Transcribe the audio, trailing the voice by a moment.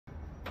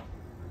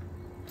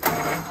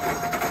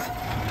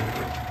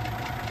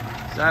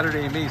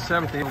Saturday, May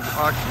 7th, Able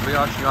auction will be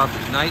auctioning off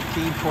the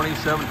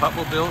 1927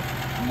 Huttmobile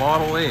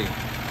Model A.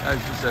 That's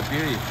just a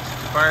beauty.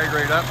 Fired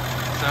right up.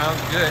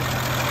 Sounds good.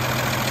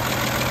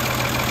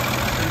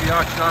 It's going to be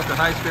auctioned off the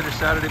highest bidder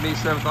Saturday, May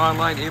 7th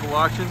online. Able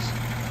Auctions.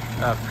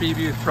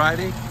 Preview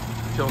Friday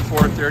till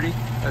 4:30.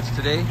 That's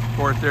today,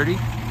 4:30.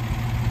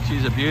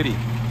 She's a beauty.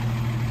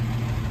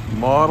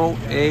 Model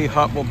A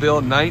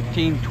Huttmobile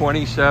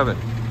 1927.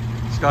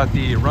 It's got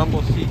the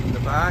rumble seat in the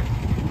back.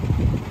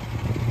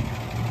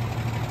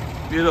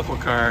 Beautiful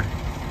car.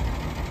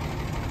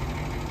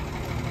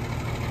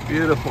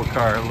 Beautiful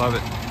car. I love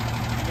it.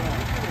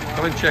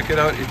 Come and check it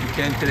out if you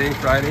can today,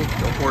 Friday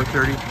till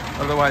 4:30.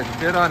 Otherwise,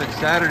 bid on it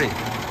Saturday,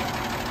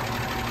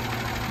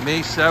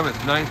 May 7th,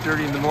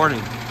 9:30 in the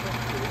morning.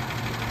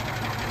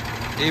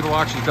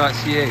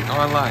 ableauctions.ca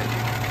online.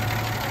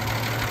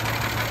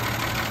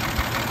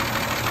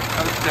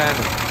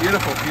 Outstanding.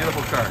 Beautiful,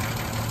 beautiful car.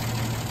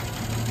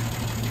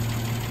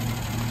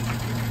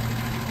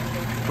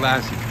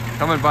 Classy.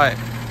 Come and buy it.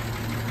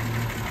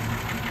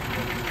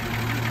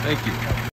 Thank you.